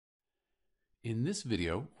In this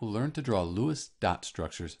video, we'll learn to draw Lewis dot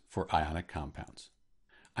structures for ionic compounds.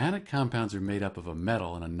 Ionic compounds are made up of a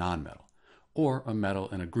metal and a nonmetal, or a metal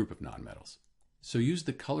and a group of nonmetals. So use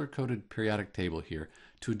the color-coded periodic table here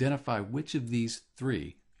to identify which of these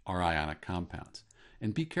three are ionic compounds.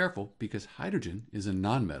 And be careful because hydrogen is a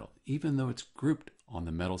nonmetal, even though it's grouped on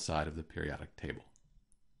the metal side of the periodic table.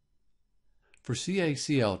 For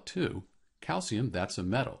CaCl2, calcium, that's a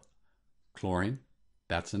metal. Chlorine,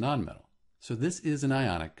 that's a nonmetal. So this is an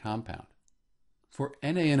ionic compound. For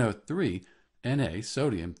NaNO3, Na,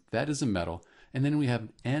 sodium, that is a metal, and then we have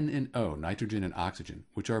N and O, nitrogen and oxygen,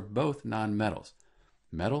 which are both nonmetals.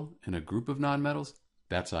 Metal in a group of nonmetals,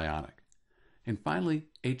 that's ionic. And finally,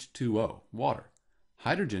 H2O, water.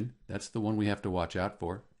 Hydrogen, that's the one we have to watch out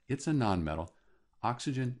for. It's a nonmetal.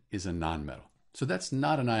 Oxygen is a nonmetal. So that's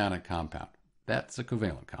not an ionic compound. That's a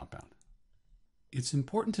covalent compound. It's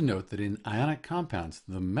important to note that in ionic compounds,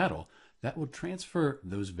 the metal, that will transfer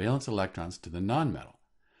those valence electrons to the nonmetal.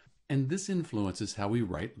 And this influences how we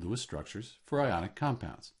write Lewis structures for ionic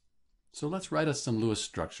compounds. So let's write us some Lewis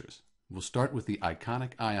structures. We'll start with the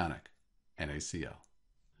iconic ionic, NaCl.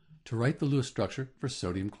 To write the Lewis structure for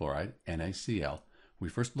sodium chloride, NaCl, we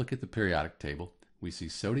first look at the periodic table. We see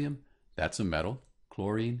sodium, that's a metal.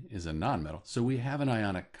 Chlorine is a nonmetal, so we have an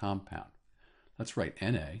ionic compound. Let's write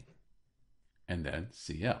Na and then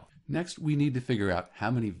Cl. Next, we need to figure out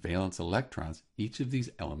how many valence electrons each of these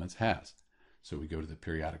elements has. So we go to the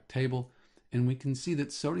periodic table, and we can see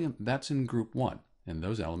that sodium, that's in group 1, and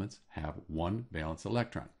those elements have one valence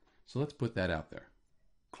electron. So let's put that out there.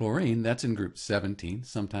 Chlorine, that's in group 17,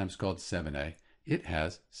 sometimes called 7A. It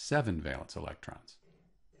has 7 valence electrons.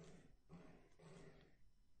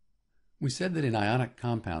 We said that in ionic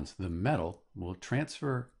compounds, the metal will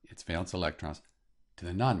transfer its valence electrons to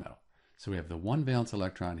the nonmetal. So we have the one valence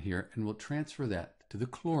electron here, and we'll transfer that to the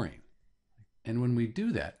chlorine. And when we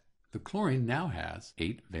do that, the chlorine now has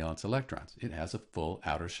 8 valence electrons. It has a full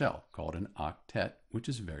outer shell, called an octet, which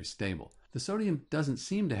is very stable. The sodium doesn't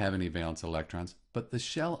seem to have any valence electrons, but the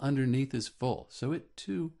shell underneath is full, so it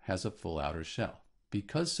too has a full outer shell.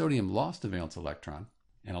 Because sodium lost a valence electron,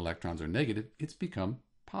 and electrons are negative, it's become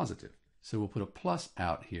positive. So we'll put a plus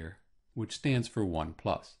out here, which stands for 1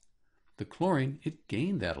 plus. The chlorine, it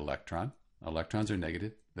gained that electron. Electrons are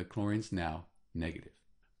negative. The chlorine's now negative.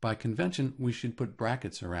 By convention, we should put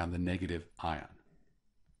brackets around the negative ion.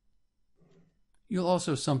 You'll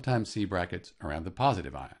also sometimes see brackets around the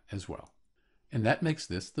positive ion as well. And that makes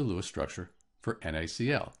this the Lewis structure for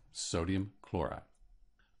NaCl, sodium chloride.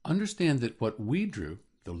 Understand that what we drew,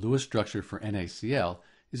 the Lewis structure for NaCl,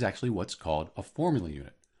 is actually what's called a formula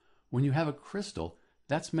unit. When you have a crystal,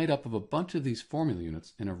 that's made up of a bunch of these formula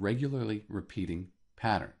units in a regularly repeating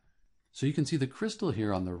pattern. So you can see the crystal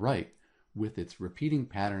here on the right with its repeating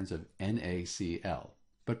patterns of NaCl.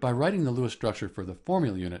 But by writing the Lewis structure for the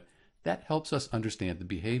formula unit, that helps us understand the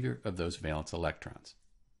behavior of those valence electrons.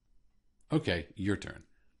 Okay, your turn.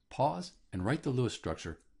 Pause and write the Lewis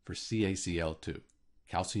structure for CaCl2,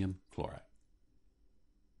 calcium chloride.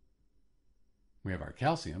 We have our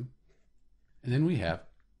calcium, and then we have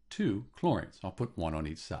 2 chlorines. I'll put one on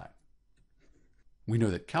each side. We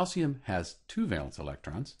know that calcium has 2 valence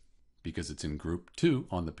electrons because it's in group 2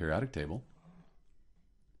 on the periodic table.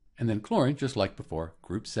 And then chlorine, just like before,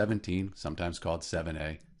 group 17, sometimes called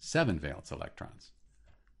 7A, 7 valence electrons.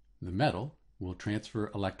 The metal will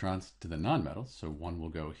transfer electrons to the nonmetals, so one will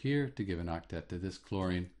go here to give an octet to this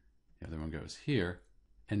chlorine, the other one goes here.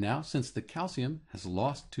 And now, since the calcium has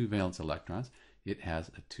lost 2 valence electrons, it has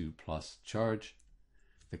a 2 plus charge.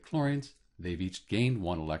 The chlorines, they've each gained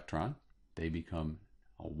 1 electron. They become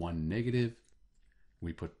a 1 negative.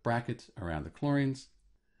 We put brackets around the chlorines,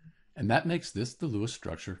 and that makes this the Lewis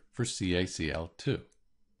structure for CaCl2.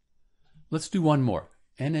 Let's do one more.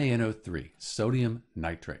 NaNO3, sodium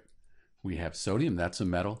nitrate. We have sodium, that's a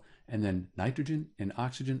metal, and then nitrogen and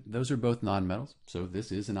oxygen, those are both nonmetals, so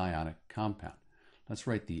this is an ionic compound. Let's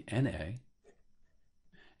write the Na.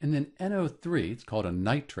 And then NO3, it's called a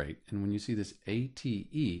nitrate, and when you see this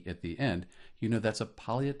ATE at the end, you know that's a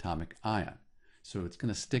polyatomic ion. So it's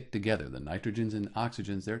going to stick together. The nitrogens and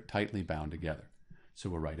oxygens, they're tightly bound together. So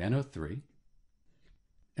we'll write NO3.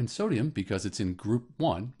 And sodium, because it's in group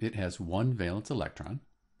 1, it has 1 valence electron.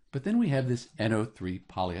 But then we have this NO3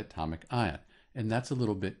 polyatomic ion, and that's a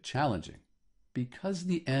little bit challenging. Because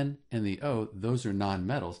the N and the O, those are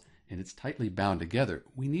nonmetals, and it's tightly bound together,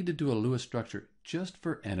 we need to do a Lewis structure just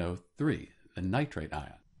for NO3, the nitrate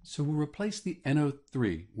ion. So we'll replace the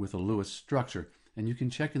NO3 with a Lewis structure, and you can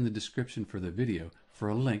check in the description for the video for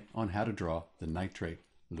a link on how to draw the nitrate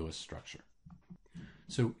Lewis structure.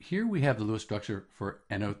 So here we have the Lewis structure for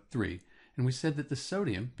NO3, And we said that the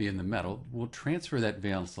sodium, being the metal, will transfer that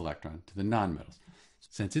valence electron to the nonmetals.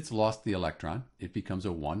 Since it's lost the electron, it becomes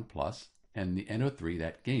a 1 plus, and the NO3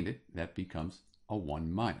 that gained it, that becomes a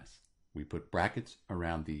 1 minus. We put brackets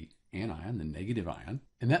around the anion, the negative ion,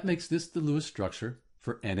 and that makes this the Lewis structure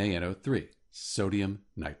for NaNO3, sodium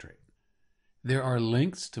nitrate. There are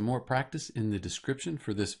links to more practice in the description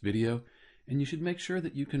for this video, and you should make sure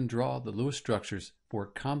that you can draw the Lewis structures for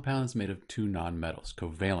compounds made of two nonmetals,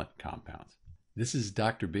 covalent compounds. This is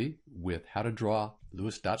Dr. B with how to draw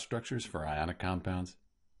Lewis dot structures for ionic compounds,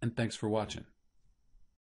 and thanks for watching.